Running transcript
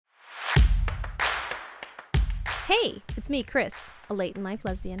Hey, it's me, Chris, a late-in-life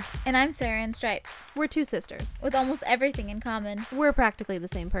lesbian. And I'm Sarah in Stripes, We're two sisters. with almost everything in common. We're practically the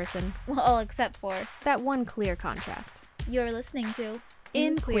same person. Well, all except for That one clear contrast. you're listening to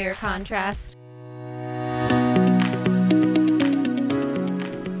In Queer Contrast.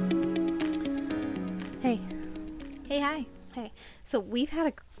 Hey. Hey, hi. Hey. So we've had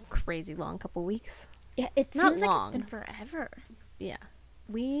a crazy long couple weeks. Yeah, it Not seems like long. it's been forever. Yeah.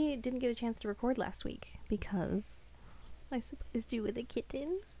 We didn't get a chance to record last week because I supposed you with a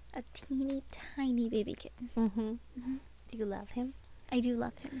kitten. A teeny tiny baby kitten. Mm-hmm. Do you love him? I do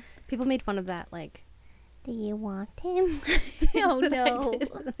love him. People made fun of that, like, do you want him? Oh that no.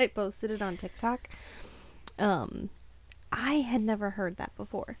 I posted it on TikTok. I had never heard that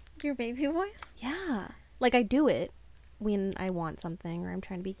before. Your baby voice? Yeah. Like, I do it when I want something or I'm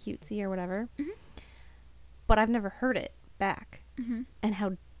trying to be cutesy or whatever. Mhm. But I've never heard it back. Mm-hmm. And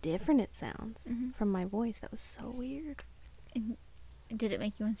how different it sounds Mhm. from my voice. That was so weird. And did it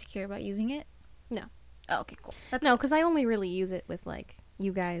make you insecure about using it? No. Oh, okay, cool. That's No, because I only really use it with, like,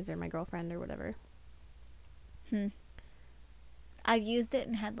 you guys or my girlfriend or whatever. I've used it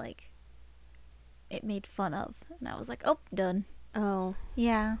and had, like, it made fun of. And I was like, oh, done. Oh.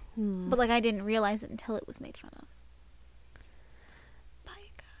 Yeah. Hmm. But, like, I didn't realize it until it was made fun of. By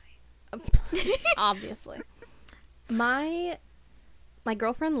a guy. Obviously. My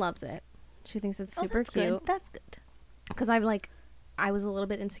girlfriend loves it. She thinks it's super that's cute. Good. That's good. Because I was a little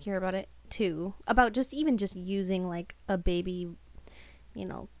bit insecure about it too. About just using like a baby,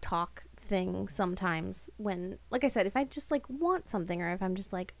 talk thing sometimes when, like I said, if I just like want something or if I'm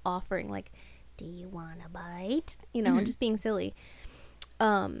just like offering like, do you want a bite? And just being silly.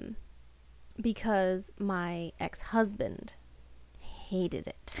 Because my ex-husband hated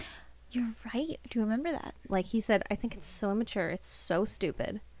it. You're right. I do remember that. Like, he said, I think it's so immature. It's so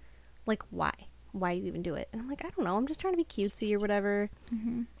stupid. Like, why? Why do you even do it? And I'm like, I don't know. I'm just trying to be cutesy or whatever.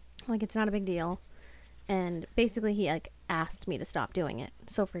 Mm-hmm. Like, it's not a big deal. And basically, he, like, asked me to stop doing it.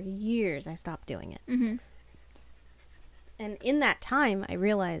 So for years, I stopped doing it. Mm-hmm. And in that time, I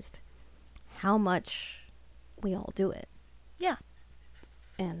realized how much we all do it. Yeah.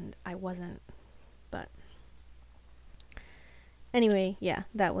 And I wasn't. But anyway, yeah,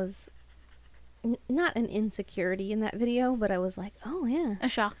 that was not an insecurity in that video, but I was like, oh, yeah. A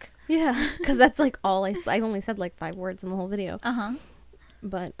shock. Yeah, because that's like all I only said like 5 words in the whole video. Uh-huh.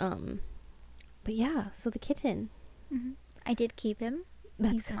 But yeah, so the kitten. Mm-hmm. I did keep him.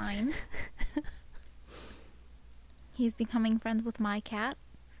 He's mine. He's becoming friends with my cat,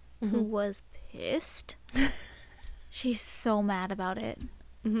 who was pissed. She's so mad about it.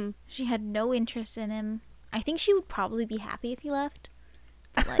 Mm-hmm. She had no interest in him. I think she would probably be happy if he left.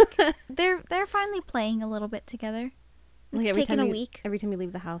 But, like, they're finally playing a little bit together. Like It's taken a week. Every time you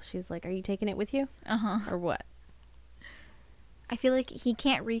leave the house, she's like, are you taking it with you? Uh-huh. Or what? I feel like he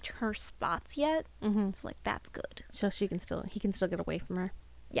can't reach her spots yet. Mm-hmm. So, like, that's good. So he can still get away from her.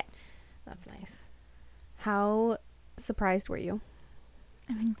 Yeah. That's nice. How surprised were you?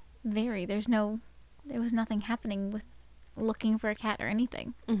 I mean, very. There was nothing happening with looking for a cat or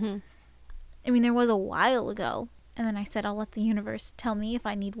anything. Mm-hmm. I mean, there was a while ago. And then I said, I'll let the universe tell me if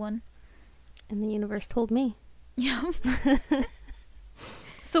I need one. And the universe told me. Yeah.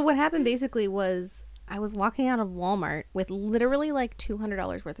 So what happened basically was I was walking out of Walmart with literally like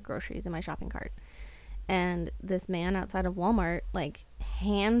 $200 worth of groceries in my shopping cart. And this man outside of Walmart like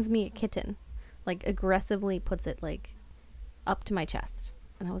hands me a kitten, like aggressively puts it like up to my chest.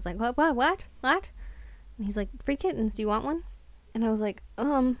 And I was like, what? And he's like, free kittens. Do you want one? And I was like,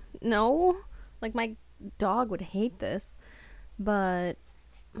 no. Like, my dog would hate this, but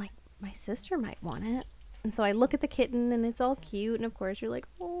my sister might want it. And so I look at the kitten and it's all cute, and of course you're like,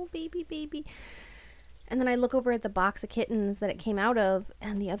 oh, baby. And then I look over at the box of kittens that it came out of,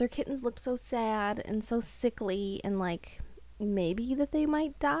 and the other kittens looked so sad and so sickly and like maybe that they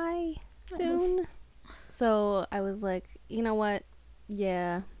might die soon. So I was like, you know what?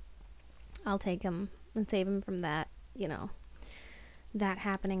 Yeah, I'll take him and save him from that, that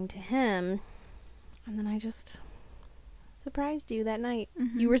happening to him. And then I just surprised you that night.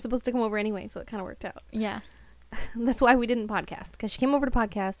 Mm-hmm. You were supposed to come over anyway, so it kind of worked out. Yeah. That's why we didn't podcast, because she came over to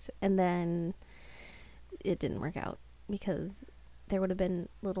podcast and then it didn't work out because there would have been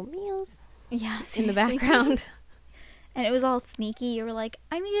little meows Yeah, in the seriously. background. And it was all sneaky. You were like,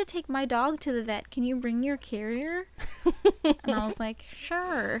 I need to take my dog to the vet. Can you bring your carrier? And I was like,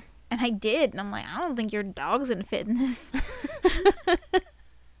 sure. And I did. And I'm like, I don't think your dog's going to fit in this.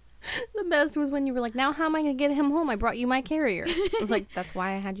 The best was when you were like, now how am I going to get him home? I brought you my carrier. I was like, that's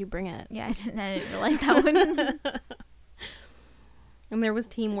why I had you bring it. Yeah, I didn't realize that one. And there was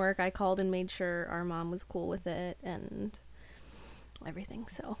teamwork. I called and made sure our mom was cool with it and everything.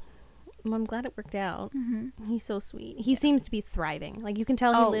 So I'm glad it worked out. Mm-hmm. He's so sweet. He seems to be thriving. Like, you can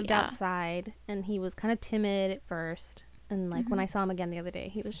tell he lived yeah. outside, and he was kind of timid at first. And, like, when I saw him again the other day,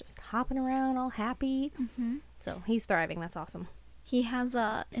 he was just hopping around all happy. Mm-hmm. So he's thriving. That's awesome. He has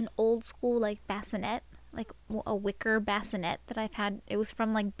an old school, like, bassinet, like a wicker bassinet that I've had. It was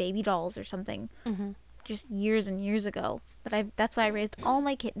from, like, Baby Dolls or something. Mm-hmm. Just years and years ago. That's why I raised all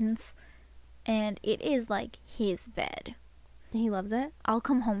my kittens. And it is, like, his bed. He loves it. I'll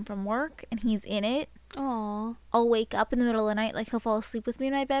come home from work, and he's in it. Aw. I'll wake up in the middle of the night, like, he'll fall asleep with me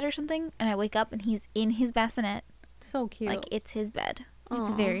in my bed or something. And I wake up, and he's in his bassinet. So cute. Like, it's his bed. It's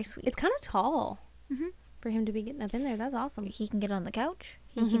Aw. very sweet. It's kind of tall Mm-hmm. for him to be getting up in there. That's awesome. He can get on the couch.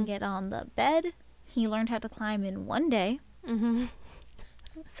 He can get on the bed. He learned how to climb in one day. Mm-hmm.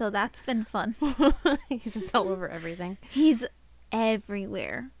 So that's been fun. He's just all over everything. He's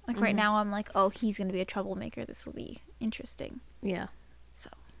everywhere. Like, right now, I'm like, oh, he's going to be a troublemaker. This will be interesting. Yeah. So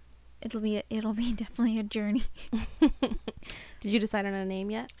it'll be definitely a journey. Did you decide on a name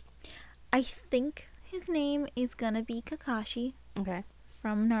yet? I think his name is going to be Kakashi Okay.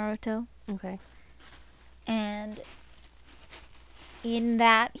 from Naruto. Okay. And in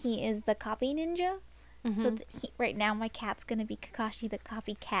that, he is the copy ninja. Mm-hmm. So right now, my cat's going to be Kakashi the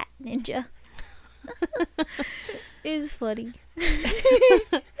copycat ninja. Is funny.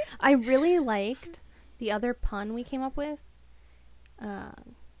 I really liked the other pun we came up with.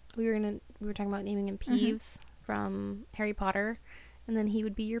 We were talking about naming him Peeves from Harry Potter, and then he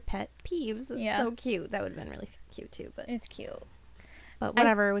would be your pet Peeves. That's Yeah. so cute. That would have been really cute too. It's cute. But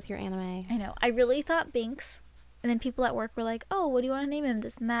whatever with your anime. I know. I really thought Binks, and then people at work were like, "Oh, what do you want to name him?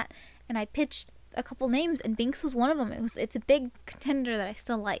 This and that." And I pitched a couple names, and Binks was one of them. It's a big contender that I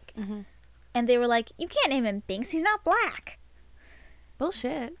still like. Mm-hmm. And they were like, "You can't name him Binks. He's not black."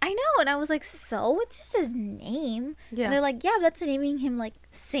 Bullshit. I know, and I was like, "So it's just his name." Yeah. And they're like, "Yeah, that's naming him like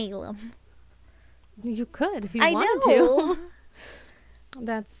Salem." You could if you I wanted know. to.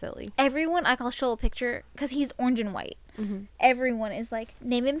 That's silly. Everyone, like, I'll show a picture because he's orange and white. Mm-hmm. Everyone is like,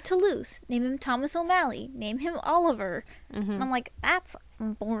 name him Toulouse, name him Thomas O'Malley, name him Oliver. Mm-hmm. And I'm like, that's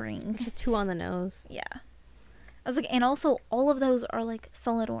boring. Just too on the nose. Yeah. I was like, and also all of those are like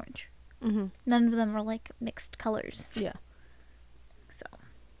solid orange. Mm-hmm. None of them are like mixed colors. Yeah. So.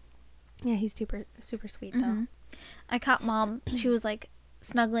 Yeah, he's super super sweet Mhm. I caught Mom. She was like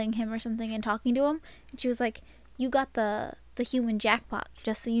snuggling him or something and talking to him, and she was like, "You got the human jackpot,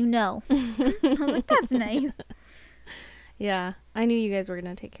 just so you know." I was like, "That's nice." Yeah, I knew you guys were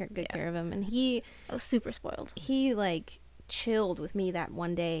gonna take good care of him, and I was super spoiled. he like chilled with me that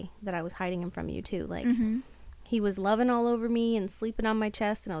one day that I was hiding him from you too. Like he was loving all over me and sleeping on my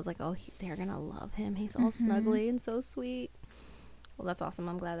chest, and I was like, oh, they're gonna love him. He's all snuggly and so sweet. Well, that's awesome.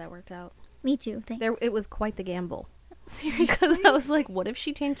 I'm glad that worked out. Me too. Thanks. It was quite the gamble. Seriously. Because I was like, what if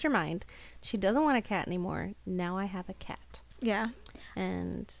she changed her mind? She doesn't want a cat anymore. Now I have a cat. Yeah.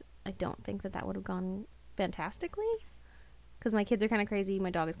 And I don't think that would have gone fantastically. Because my kids are kind of crazy.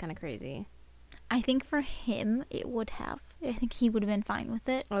 My dog is kind of crazy. I think for him, it would have. I think he would have been fine with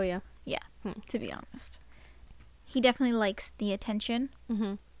it. Oh, yeah? Yeah, to be honest. He definitely likes the attention.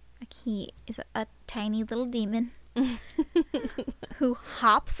 Mm-hmm. Like, he is a tiny little demon who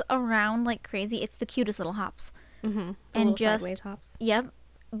hops around like crazy. It's the cutest little hops. Mm-hmm. And just, sideways hops. Yep,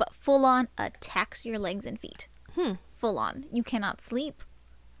 but full on attacks your legs and feet. Hmm. Full on. You cannot sleep.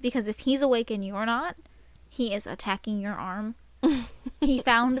 Because if he's awake and you're not, he is attacking your arm. He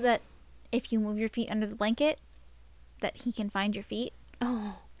found that if you move your feet under the blanket, that he can find your feet.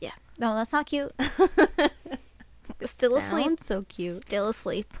 Oh. Yeah. No, that's not cute. Still asleep. Sounds so cute. Still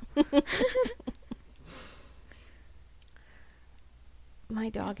asleep. My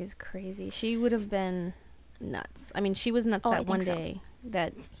dog is crazy. She would have been nuts. I mean, she was nuts I that one think so. day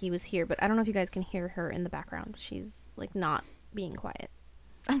that he was here, but I don't know if you guys can hear her in the background. She's like not being quiet.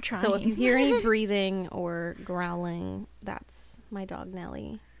 I'm trying. So if you hear any breathing or growling, that's my dog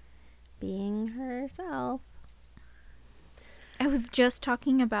Nellie being herself. I was just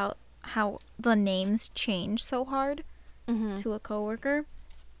talking about how the names change so hard to a coworker.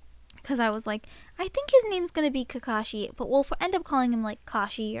 Because I was like, I think his name's going to be Kakashi, but we'll end up calling him like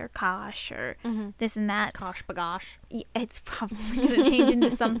Kashi or Kosh or this and that. Kosh bagosh. Yeah, it's probably going to change into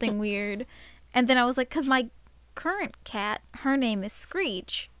something weird. And then I was like, because my current cat, her name is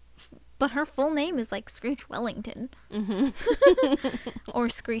Screech, but her full name is like Screech Wellington. Or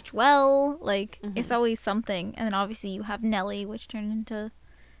Screech Well. Like, it's always something. And then obviously you have Nellie, which turned into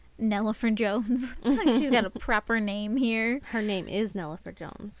Nellifer Jones. It's like she's got a proper name here. Her name is Nellifer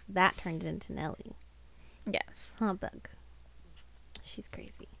Jones. That turned into Nellie. Yes. Humbug. She's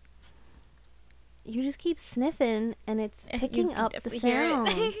crazy. You just keep sniffing, and it's picking up the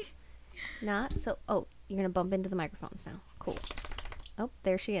sound. Not so... Oh, you're going to bump into the microphones now. Cool. Oh,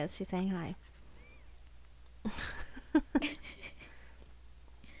 there she is. She's saying hi.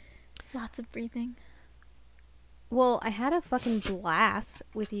 Lots of breathing. Well, I had a fucking blast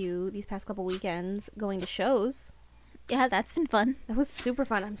with you these past couple weekends going to shows. Yeah, that's been fun. That was super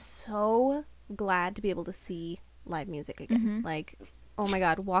fun. I'm so glad to be able to see live music again. Like, oh my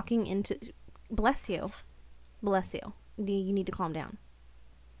God, walking into... Bless you. Bless you. You need to calm down.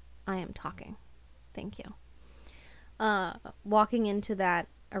 I am talking. Thank you. Walking into that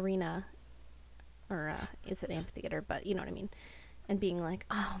arena, or it's an amphitheater, but you know what I mean, and being like,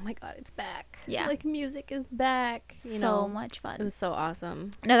 oh my God, it's back. Yeah. Like, music is back. You know? Much fun. It was so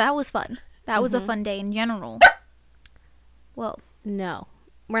awesome. No, that was fun. That was a fun day in general. Well, no,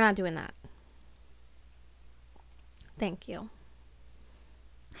 we're not doing that. Thank you.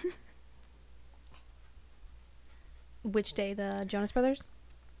 Which day? The Jonas Brothers?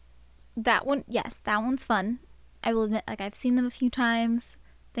 that one, yes, that one's fun. I will admit, like, I've seen them a few times,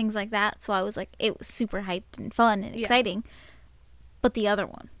 things like that. So I was like, it was super hyped and fun and exciting. But the other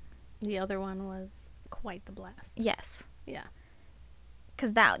one. The other one was quite the blast. Yes. Yeah.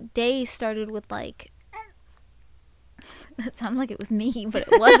 Because that day started with, like, that sounded like it was me, but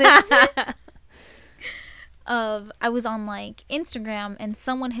it wasn't. I was on, like, Instagram, and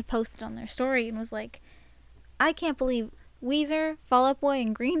someone had posted on their story and was like, I can't believe Weezer, Fall Out Boy,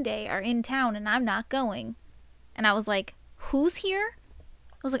 and Green Day are in town, and I'm not going. And I was like, who's here?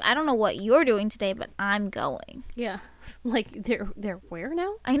 I was like, I don't know what you're doing today, but I'm going. Yeah. Like, they're where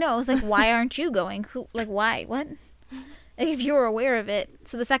now? I know. I was like, why aren't you going? Who? Like, why? What? Like, if you were aware of it.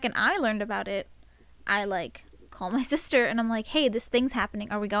 So the second I learned about it, I, like, call my sister, and I'm like, hey, this thing's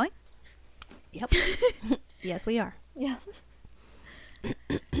happening. Are we going? Yep. Yes, we are. Yeah.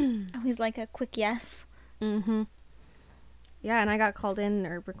 Always like a quick yes. Mm-hmm. Yeah, and I got called in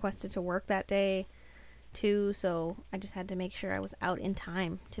or requested to work that day, too, so I just had to make sure I was out in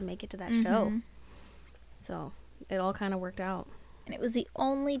time to make it to that show. So it all kind of worked out. And it was the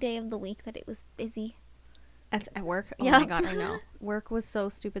only day of the week that it was busy. At work? Oh Yeah. my God, I know. Work was so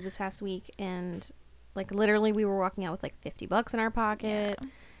stupid this past week, and, like, literally we were walking out with, like, $50 in our pocket,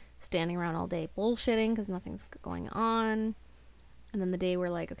 standing around all day bullshitting because nothing's going on. And then the day we're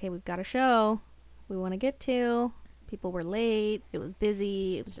like, okay, we've got a show we want to get to. People were late. It was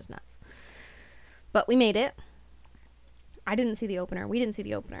busy. It was just nuts. But we made it. I didn't see the opener. We didn't see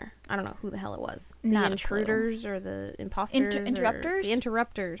the opener. I don't know who the hell it was. Not the Intruders or the Imposters. Interrupters? The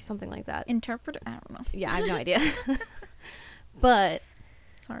Interrupters, something like that. Interpreter? I don't know. Yeah, I have no idea. But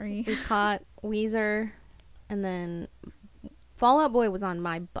Sorry. we caught Weezer, and then Fall Out Boy was on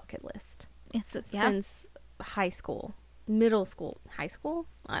my bucket list since high school, middle school, high school.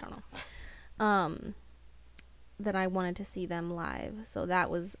 I don't know. That I wanted to see them live, so that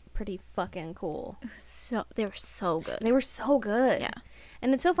was pretty fucking cool. So they were so good. They were so good. Yeah.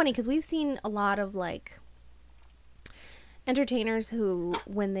 And it's so funny because we've seen a lot of, like, entertainers who,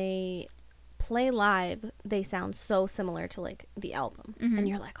 when they play live, they sound so similar to, like, the album. And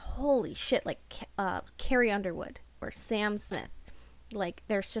you're like, holy shit, like Carrie Underwood or Sam Smith. Like,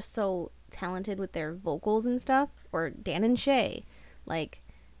 they're just so talented with their vocals and stuff. Or Dan and Shay. Like,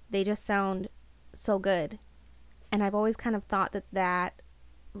 they just sound so good. And I've always kind of thought that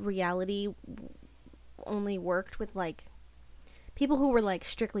reality only worked with, like, people who were, like,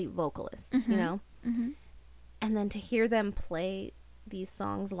 strictly vocalists, you know? And then to hear them play these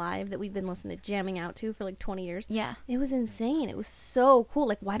songs live that we've been listening to, jamming out to for, like, 20 years. Yeah. It was insane. It was so cool.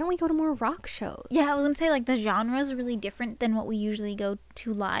 Like, why don't we go to more rock shows? Yeah, I was going to say, like, the genre is really different than what we usually go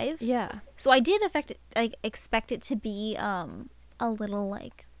to live. Yeah. So I did expect it to be a little,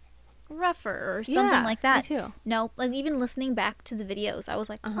 like, rougher or something like that. Me too. No, like, even listening back to the videos, I was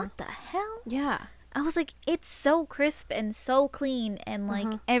like, what the hell? Yeah. I was like, it's so crisp and so clean, and,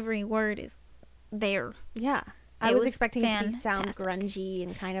 like, every word is there. Yeah. I It was was expecting it to sound fantastic. grungy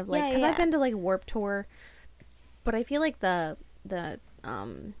and kind of like, Yeah, because I've yeah. been to, like, Warped Tour, but I feel like the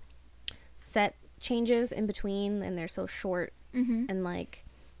set changes in between, and they're so short, and, like,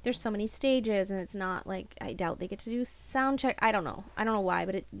 there's so many stages, and it's not like, I doubt they get to do sound check. I don't know why,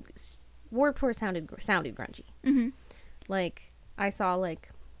 but Warped Tour sounded grungy. Like, I saw, like,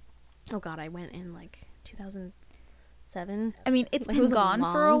 oh god, I went in, like, 2007. I mean, it's Like, been gone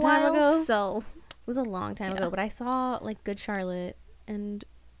for a long time while, ago. so It was a long time Yeah. ago, but I saw, like, Good Charlotte and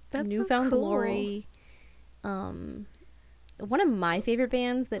That's so Newfound cool. Glory. One of my favorite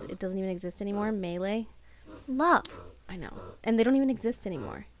bands that it doesn't even exist anymore, Melee. love. I know. And they don't even exist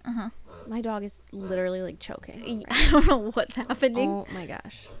anymore. My dog is literally like choking. I don't know what's happening. Oh my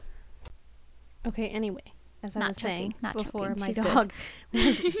gosh. Okay, anyway, as I Not was choking, saying not before, choking. my She's dog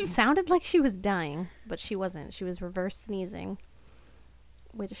sounded like she was dying, but she wasn't. She was reverse sneezing,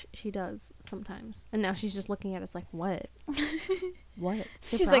 which she does sometimes. And now she's just looking at us like, what? What?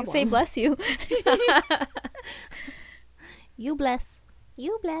 She's like, say bless you. You bless.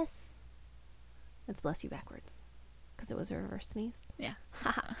 You bless. Let's bless you backwards. Because it was a reverse sneeze. Yeah.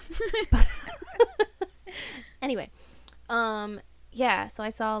 Anyway. Yeah, so I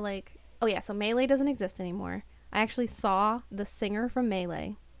saw like... Oh yeah, so Melee doesn't exist anymore. I actually saw the singer from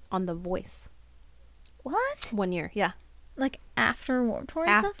Melee on The Voice What? 1 year. Yeah. Like after Warped Tour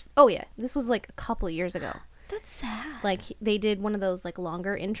and stuff? Oh yeah, this was like a couple of years ago. That's sad. Like they did one of those like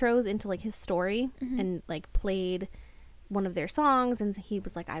longer intros into like his story and like played one of their songs, and he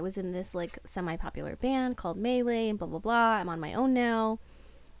was like, I was in this like semi-popular band called Melee and blah blah blah, I'm on my own now.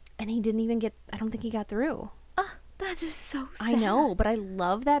 And he didn't even get, I don't think he got through. That's just so sad. I know, but I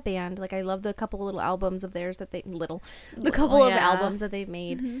love that band. Like I love the couple little albums of theirs that they the couple of albums that they've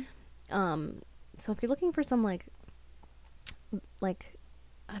made. So if you're looking for some like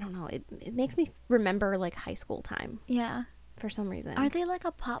I don't know, it makes me remember like high school time Yeah. for some reason. Are they like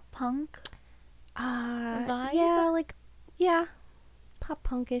a pop punk? Vibe? Yeah, like pop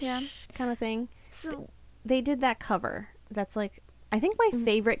punkish Yeah. kind of thing. So They did that cover. That's like I think my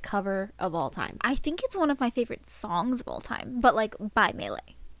favorite cover of all time. I think it's one of my favorite songs of all time, but like by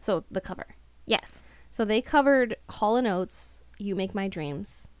Melee. So the cover. Yes. So they covered Hall & Oates, You Make My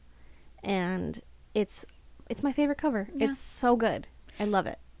Dreams, and it's my favorite cover. Yeah. It's so good. I love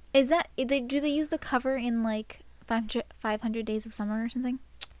it. Is that do they use the cover in like 500 Days of Summer or something?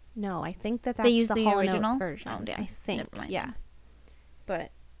 No, I think that's They use the the Hall & original? Oates version. Oh, yeah. I think. Never mind. Yeah.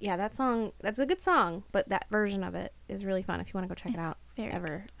 But yeah, that song, that's a good song, but that version of it is really fun if you want to go check it It's out very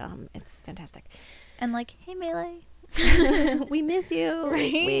ever. It's fantastic. And like, hey Melee. We miss you.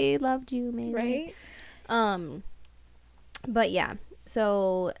 Right? We loved you, Melee. But yeah,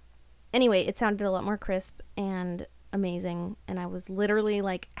 so anyway, it sounded a lot more crisp and amazing, and I was literally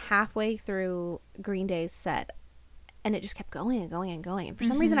like halfway through Green Day's set, and it just kept going and going and going, and for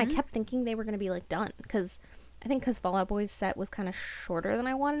some reason I kept thinking they were going to be like done, because Fall Out Boy's set was kind of shorter than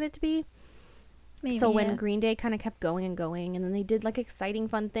I wanted it to be. Maybe, So when yeah. Green Day kind of kept going and going, and then they did like exciting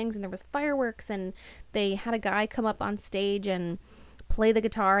fun things, and there was fireworks, and they had a guy come up on stage and play the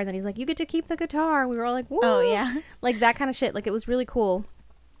guitar, and then he's like, you get to keep the guitar. We were all like, whoa. Oh yeah. Like that kind of shit. Like it was really cool.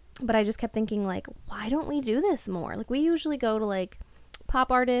 But I just kept thinking like, why don't we do this more? Like we usually go to like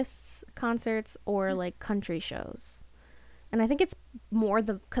pop artists concerts or like country shows. And I think it's more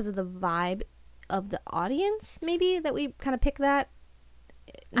because of the vibe of the audience, maybe, that we kind of pick that.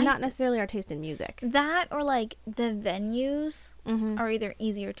 Not necessarily our taste in music. That or like the venues Mm-hmm. are either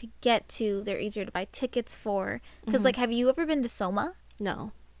easier to get to, they're easier to buy tickets for. Because like, have you ever been to Soma?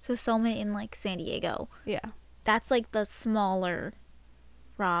 No. So Soma in like San Diego. Yeah. That's like the smaller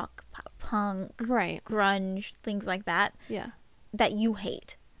rock, pop punk, Right. grunge, things like that Yeah. that you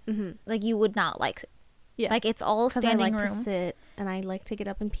hate. Mm-hmm. Like you would not like. Yeah. Like it's all Because I standing like room. to sit and I like to get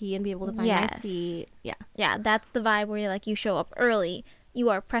up and pee and be able to find my Yes. seat. Yeah. Yeah, that's the vibe where you're like, you show up early, you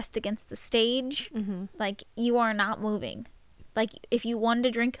are pressed against the stage, Mm-hmm. like you are not moving. Like if you wanted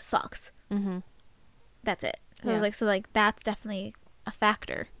to drink, sucks. Mm-hmm. That's it. So I was Yeah. like, so like that's definitely a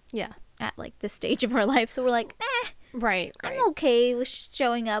factor Yeah. at like this stage of our life. So we're like, Right. I'm okay with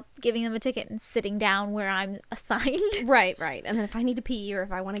showing up, giving them a ticket, and sitting down where I'm assigned. Right. And then if I need to pee or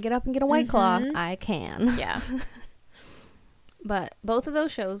if I want to get up and get a White Claw, I can. Yeah. But both of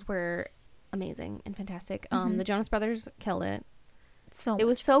those shows were amazing and fantastic. The Jonas Brothers killed it. So It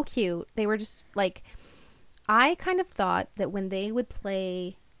was so cute. They were just like, I kind of thought that when they would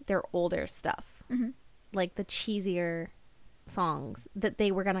play their older stuff, like the cheesier songs, that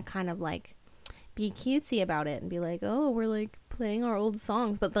they were gonna kind of like be cutesy about it and be like, oh, we're like playing our old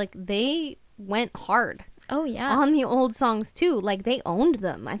songs, but like they went hard Oh yeah. on the old songs too. Like they owned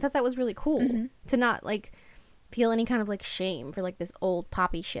them. I thought that was really cool to not like feel any kind of like shame for like this old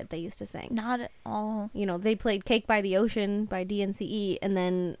poppy shit they used to sing. Not at all. You know, they played Cake by the Ocean by DNCE, and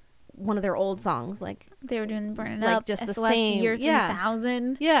then one of their old songs, like, They were doing Burning Like, Up, just the SOS same- Year yeah.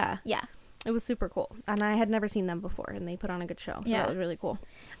 3000. yeah, Yeah. it was super cool. And I had never seen them before, and they put on a good show, so Yeah. that was really cool.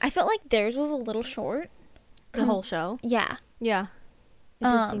 I felt like theirs was a little short. The whole show. Yeah. Yeah. It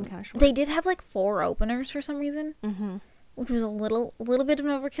did seem kind of short. They did have like 4 openers for some reason, Mm-hmm. which was a little bit of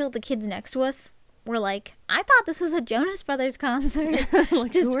an overkill. The kids next to us were like, I thought this was a Jonas Brothers concert.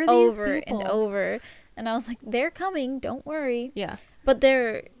 Like, Just who are these over people? and over. And I was like, they're coming, don't worry. Yeah. But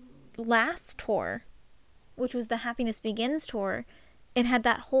their last tour, which was the Happiness Begins tour, it had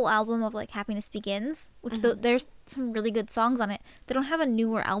that whole album of like Happiness Begins, which there's some really good songs on it. They don't have a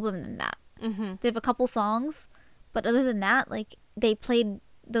newer album than that. Mm-hmm. They have a couple songs, but other than that, like they played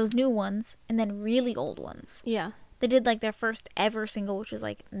those new ones and then really old ones. Yeah. They did like their first ever single, which was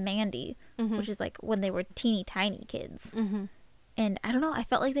like Mandy, Mm-hmm. which is like when they were teeny tiny kids. Mm-hmm. And I don't know, I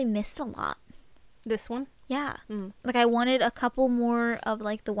felt like they missed a lot. This one? Yeah. Mm. Like I wanted a couple more of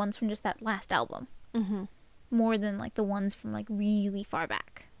like the ones from just that last album. Mm-hmm. More than like the ones from like really far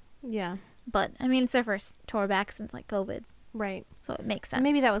back. Yeah. But I mean, it's their first tour back since like COVID, Right. so it makes sense.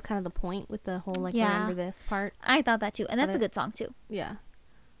 Maybe that was kind of the point with the whole, like, Yeah. remember this part. I thought that too, and that's But a good song too. Yeah.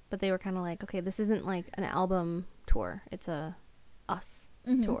 But they were kind of like, okay, this isn't like an album tour. It's a us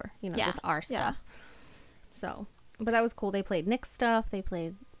Mhm. tour. You know, Yeah. just our Yeah. stuff. So, but that was cool. They played Nick's stuff. They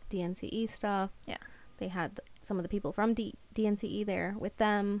played DNCE stuff. Yeah. They had some of the people from DNCE there with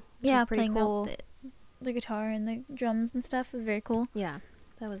them. Which Yeah, was pretty playing cool. the guitar and the drums and stuff was very cool. Yeah,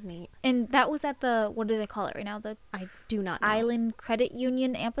 that was neat. And that was at the, what do they call it right now? The I do not know. Island Credit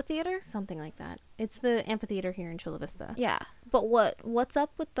Union Amphitheater? Something like that. It's the amphitheater here in Chula Vista. Yeah. But what's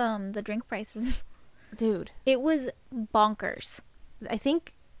up with the drink prices? Dude, It was bonkers. I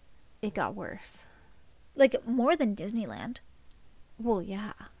think it got worse. Like more than Disneyland. Well,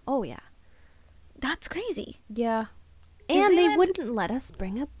 yeah. Oh, yeah. That's crazy. Yeah. And they Disneyland- wouldn't let us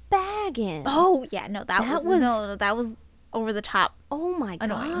bring a bag in. Oh, yeah, no, that That was was- no, that was over the top. Oh my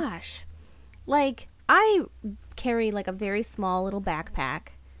Annoying. gosh. Like, I carry like a very small little backpack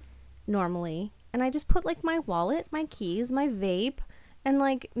normally, and I just put like my wallet, my keys, my vape, and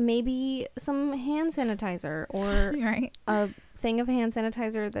like maybe some hand sanitizer or Right. a thing of hand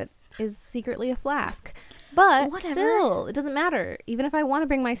sanitizer that is secretly a flask. But Whatever. still, it doesn't matter. Even if I want to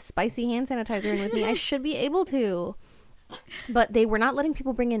bring my spicy hand sanitizer in with me, I should be able to. But they were not letting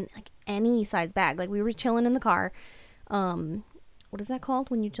people bring in like any size bag. Like we were chilling in the car. What is that called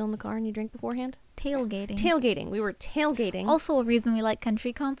when you chill in the car and you drink beforehand? Tailgating. Tailgating. We were tailgating. Also a reason we like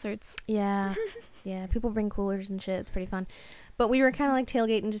country concerts. Yeah. Yeah. People bring coolers and shit. It's pretty fun. But we were kind of like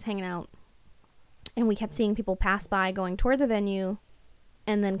tailgating, just hanging out. And we kept seeing people pass by going toward the venue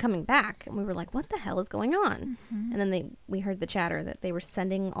and then coming back. And we were like, what the hell is going on? Mm-hmm. And then we heard the chatter that they were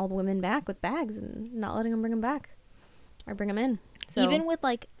sending all the women back with bags and not letting them bring them back or bring them in. So, Even with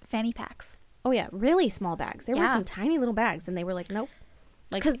like fanny packs. oh yeah, really small bags. There were Yeah. some tiny little bags and they were like, nope.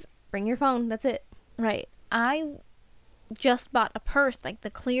 Like, 'Cause- bring your phone. That's it. Right. I just bought a purse, like the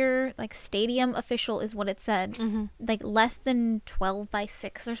clear, like stadium official is what it said. Mm-hmm. Like less than 12 by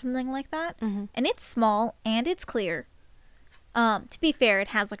 6 or something like that. Mm-hmm. And it's small and it's clear. To be fair, it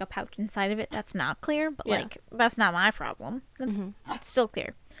has like a pouch inside of it that's not clear, but Yeah. like that's not my problem. That's Mhm. It's still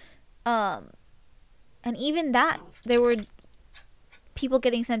clear. And even that, there were people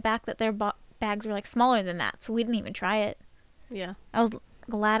getting sent back that their bags were like smaller than that, so we didn't even try it. Yeah. I was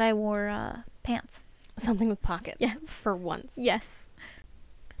glad I wore pants. Something with pockets. Yes. For once. Yes,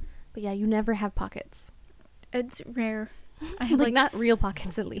 But yeah, you never have pockets. it's rare. I have Like, like not real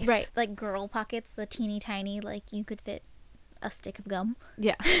pockets, at least. right, like girl pockets, the teeny tiny, like you could fit a stick of gum.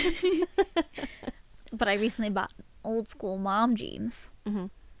 Yeah. But I recently bought old school mom jeans, Mm-hmm.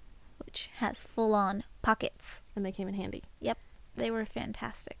 which has full on pockets. And they came in handy. They were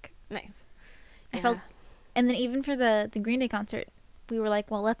fantastic. Nice. I felt, and then even for the Green Day concert, we were like,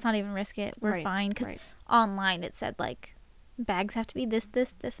 well, let's not even risk it. We're Right, fine, because right. online it said like bags have to be this,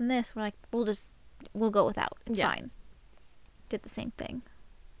 this, this, and this. We're like, we'll go without. It's Yeah. fine. Did the same thing.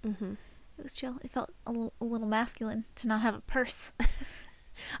 Mm-hmm. It was chill. It felt a little masculine to not have a purse.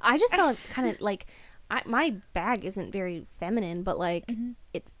 I just felt kind of like my bag isn't very feminine, but like Mhm.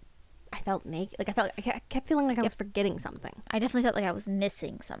 I felt naked. Like I kept feeling like I was forgetting something. I definitely felt like I was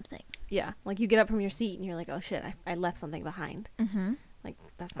missing something. Yeah, like you get up from your seat and you're like, oh shit, I left something behind. Mm-hmm. Like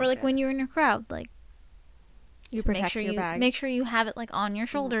that's not Or like good. when you're in a crowd, like you to make protect sure your you bag. make sure you have it like on your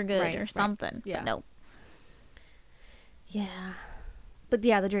shoulder good Right, or right. something. Yeah. But no. Yeah, but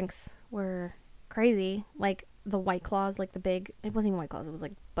yeah, the drinks were crazy. Like the White Claws, like the big. It wasn't even White Claws. It was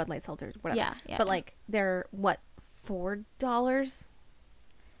like Bud Light seltzers, whatever. Yeah, yeah. But like they're what $4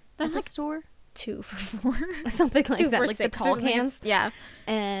 They're at like the store, 2 for 4. something like 2 that. for Like the 6 or tall something. cans, Yeah.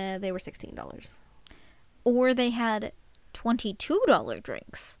 and they were $16. Or they had $22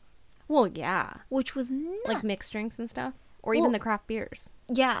 drinks, Well, yeah, which was nuts. like mixed drinks and stuff, or Well- even the craft beers.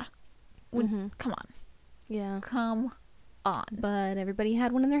 Yeah. Would- Mm-hmm. Come on. Yeah, Come on. but everybody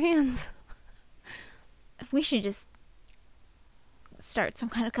had one in their hands. We should just start some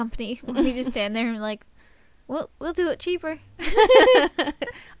kind of company where we just stand there and like, we'll do it cheaper.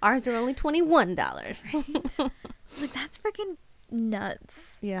 Ours are only $21. Like, that's freaking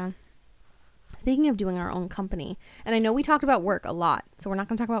nuts. Yeah. speaking of doing our own company, and I know we talked about work a lot, so we're not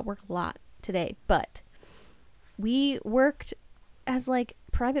going to talk about work a lot today, but we worked as like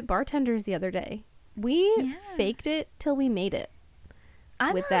private bartenders the other day. We faked it till we made it.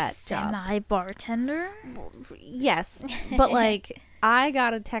 I'm with a that job. semi-bartender. Yes, but like I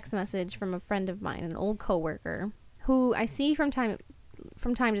got a text message from a friend of mine, an old coworker who I see from time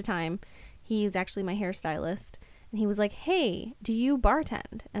to time. He's actually my hairstylist, and he was like, "Hey, do you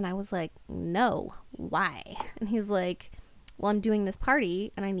bartend?" And I was like, "No, why?" And he's like, "Well, I'm doing this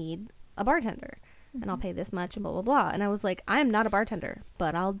party and I need a bartender, and I'll pay this much and blah blah blah." And I was like, "I am not a bartender,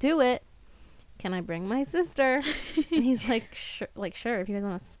 but I'll do it. Can I bring my sister?" And he's like, sure, if you guys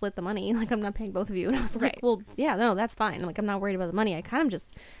want to split the money, like I'm not paying both of you. And I was like, well, yeah, no, that's fine. Like I'm not worried about the money. I kind of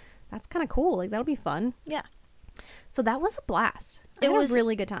just, that's kind of cool. Like that'll be fun. Yeah. So that was a blast. It was a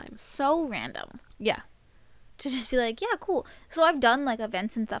really good time. So random. Yeah. To just be like, yeah, cool. So I've done like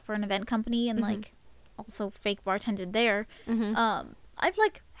events and stuff for an event company and like also fake bartended there. I've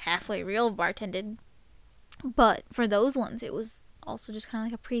like halfway real bartended, but for those ones it was also just kind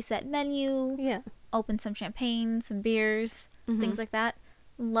of like a preset menu. Yeah. Open some champagne, some beers, things like that.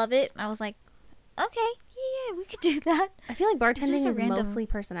 Love it. I was like, okay, yeah, we could do that. I feel like bartending is random... mostly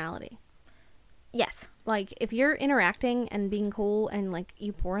personality. Yes. Like if you're interacting and being cool and like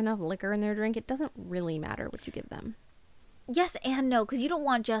you pour enough liquor in their drink, it doesn't really matter what you give them. Yes and no, because you don't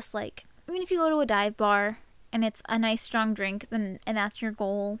want just like, I mean, if you go to a dive bar and it's a nice strong drink, then and that's your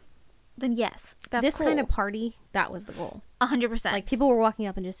goal, then yes, that's this cool. kind of party, that was the goal. 100%. Like people were walking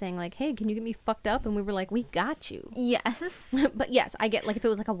up and just saying like, "Hey, can you get me fucked up?" And we were like, "We got you." Yes. But yes, I get like if it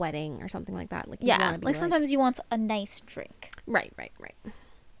was like a wedding or something like that. Like yeah, like sometimes you want a nice drink. Right.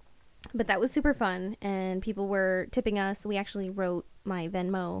 But that was super fun, and people were tipping us. We actually wrote my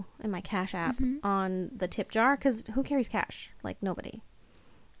Venmo and my Cash App on the tip jar because who carries cash? Like nobody.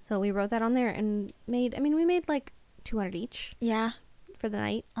 So we wrote that on there and we made like $200 each. Yeah. For the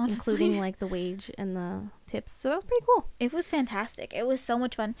night, honestly. Including like the wage and the tips. So that was pretty cool. It was fantastic. It was so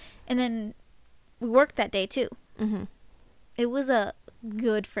much fun. And then we worked that day too. Mm-hmm. It was a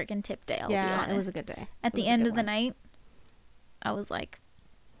good freaking tip day, I'll be honest. It was a good day. At the end of the night, I was like,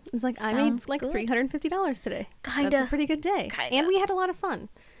 it's like I made like $350 today. Kinda. That's a pretty good day. Kinda. And we had a lot of fun.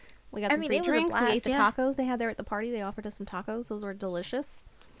 We got some free drinks. Blast, we ate the tacos they had there at the party. They offered us some tacos. Those were delicious.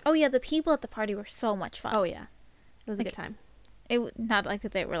 Oh yeah, the people at the party were so much fun. Oh yeah, it was a good time. Not like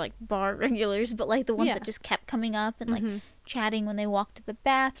that they were like bar regulars, but like the ones that just kept coming up and like chatting when they walked to the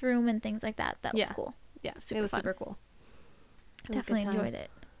bathroom and things like that. That was cool. Yeah, it was super cool. Definitely enjoyed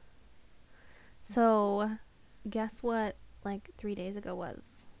it. So, guess what? Like 3 days ago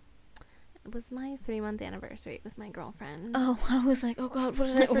it was my 3-month anniversary with my girlfriend. Oh, I was like, oh god, what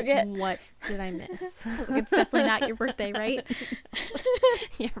did I forget? What did I miss? I was like, it's definitely not your birthday, right?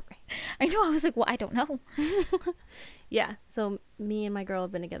 Yeah, right. I know. I was like, well, I don't know. Yeah, so me and my girl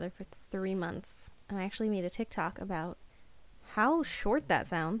have been together for 3 months, and I actually made a TikTok about how short that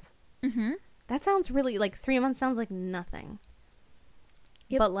sounds. Mm-hmm. That sounds really, like, 3 months sounds like nothing.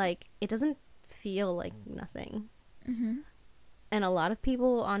 Yep. But, like, it doesn't feel like nothing. Mm-hmm. And a lot of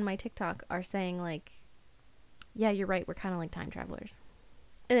people on my TikTok are saying, like, yeah, you're right, we're kind of like time travelers.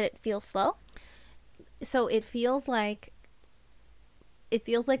 And it feels slow? So it feels like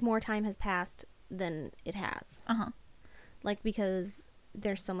more time has passed than it has. Uh-huh. Like, because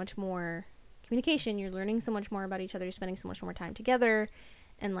there's so much more communication, you're learning so much more about each other, you're spending so much more time together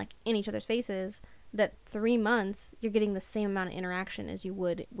and, like, in each other's faces, that 3 months, you're getting the same amount of interaction as you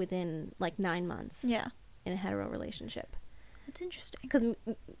would within, like, 9 months. Yeah. In a hetero relationship. That's interesting. Because me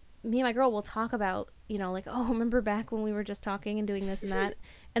and my girl will talk about, you know, like, oh, remember back when we were just talking and doing this and that?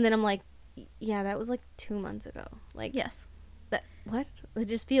 And then I'm like, yeah, that was like 2 months ago. Like, yes. That, what? It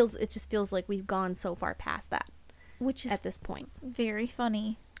just feels like we've gone so far past that. Which is at this point very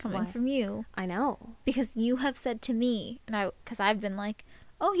funny coming from you. I know. Because you have said to me, and because I've been like,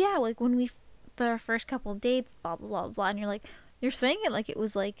 oh yeah, like when our first couple of dates, blah, blah, blah, blah. And you're like, you're saying it like it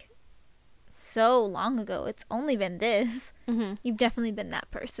was like so long ago. It's only been this. Mm-hmm. You've definitely been that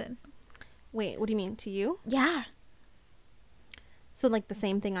person. Wait, what do you mean? To you? Yeah. So like the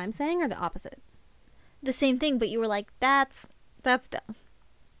same thing I'm saying or the opposite? The same thing, but you were like, that's dumb.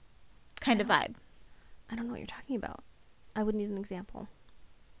 Kind of vibe. I don't know what you're talking about. I would need an example.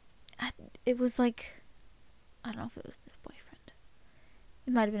 It was like, I don't know if it was this boyfriend.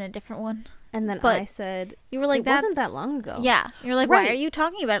 It might have been a different one. And then I said, you were like, that wasn't that long ago. Yeah. You're like, right. Why are you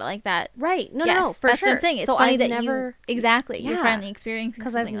talking about it like that? Right. No, yes, no, for that's sure. What I'm saying. It's so funny I've that never, exactly, you're finally experiencing something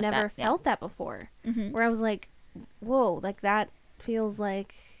because I've like never that. felt that before. Mm-hmm. Where I was like, whoa, like that feels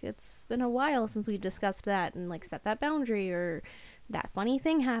like it's been a while since we've discussed that and like set that boundary or that funny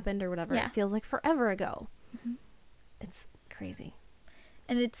thing happened or whatever. Yeah. It feels like forever ago. It's crazy.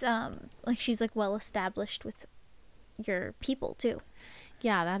 And it's like she's like well established with your people too.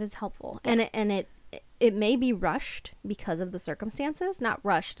 Yeah, that is helpful. Yeah. And it may be rushed because of the circumstances. Not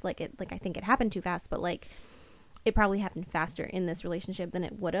rushed like I think it happened too fast, but like it probably happened faster in this relationship than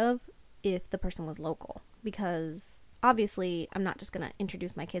it would have if the person was local, because obviously I'm not just going to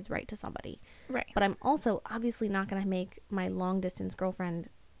introduce my kids right to somebody. Right. But I'm also obviously not going to make my long distance girlfriend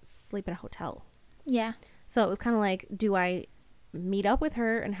sleep in a hotel. Yeah. So it was kind of like, do I meet up with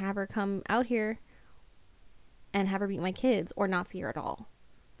her and have her come out here and have her meet my kids, or not see her at all?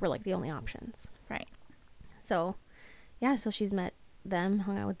 Were like the only options. Right. So, yeah, so she's met them,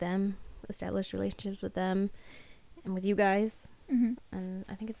 hung out with them, established relationships with them, and with you guys. Mm-hmm. And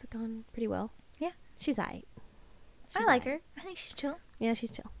I think it's gone pretty well. Yeah. She's aight. I like her. I think she's chill. Yeah,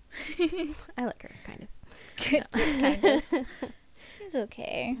 she's chill. I like her, kind of. Good. Kind of. She's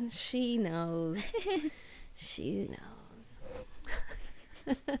okay. She knows. She knows.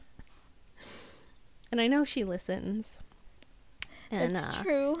 And I know she listens. And, That's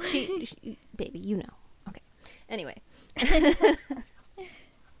true. She, baby, you know. Okay. Anyway.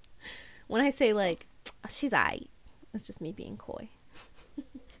 When I say, like, she's aight, it's just me being coy.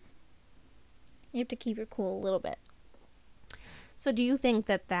 You have to keep her cool a little bit. So do you think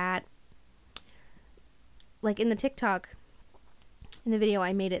that, like in the TikTok, in the video,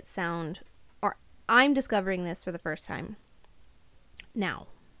 I made it sound, or I'm discovering this for the first time now,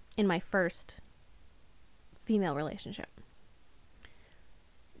 in my first female relationship.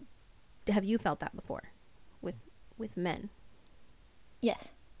 Have you felt that before with men?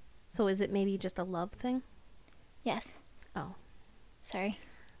 Yes. So is it maybe just a love thing? Yes. Oh, Sorry.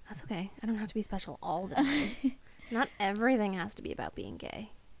 that's okay. I don't have to be special all the time. Not everything has to be about being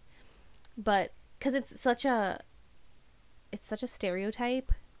gay. But because it's such a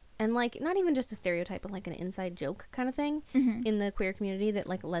stereotype, and like not even just a stereotype, but like an inside joke kind of thing Mm-hmm. in the queer community, that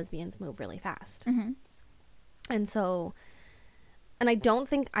like lesbians move really fast. Mm-hmm. And so, and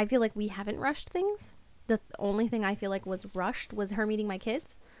I feel like we haven't rushed things. The only thing I feel like was rushed was her meeting my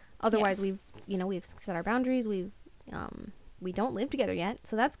kids. Otherwise, we've set our boundaries. We don't live together yet,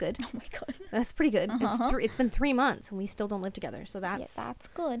 so that's good. Oh my god. That's pretty good. Uh-huh. It's been 3 months and we still don't live together. So that's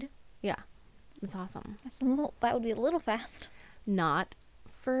Good. it's awesome. That would be a little fast. Not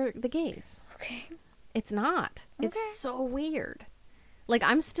for the gays. Okay. It's not. Okay. It's so weird. Like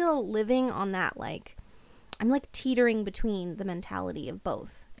I'm still living on that, like I'm like teetering between the mentality of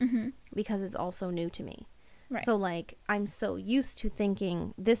both, Mm-hmm. because it's also new to me. Right. So like I'm so used to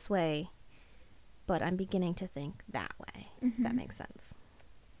thinking this way, but I'm beginning to think that way. If that Mhm. makes sense.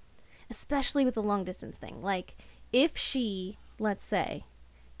 Especially with the long distance thing. Like if she, let's say,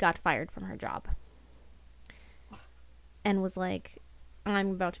 got fired from her job and was like, I'm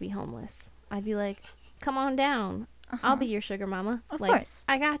about to be homeless, I'd be like, come on down. I'll be your sugar mama. Of like, course.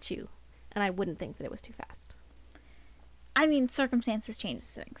 I got you. And I wouldn't think that it was too fast. I mean, circumstances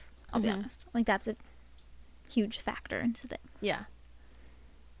changes things. I'll be Mhm. honest. Like, that's a huge factor into things. Yeah.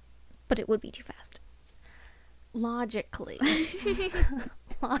 But it would be too fast. Logically, it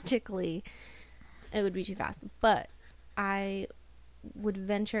would be too fast. But I would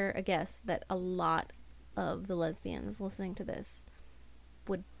venture a guess that a lot of the lesbians listening to this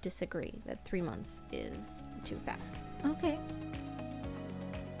would disagree that 3 months is too fast. Okay.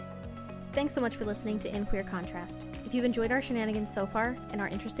 Thanks so much for listening to In Queer Contrast. If you've enjoyed our shenanigans so far and are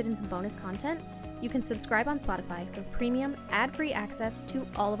interested in some bonus content, you can subscribe on Spotify for premium, ad-free access to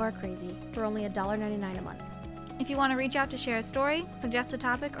all of our crazy for only $1.99 a month. If you want to reach out to share a story, suggest a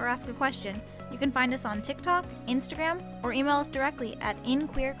topic, or ask a question, you can find us on TikTok, Instagram, or email us directly at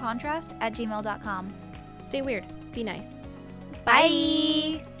inqueercontrast@gmail.com. Stay weird. Be nice.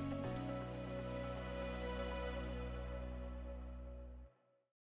 Bye!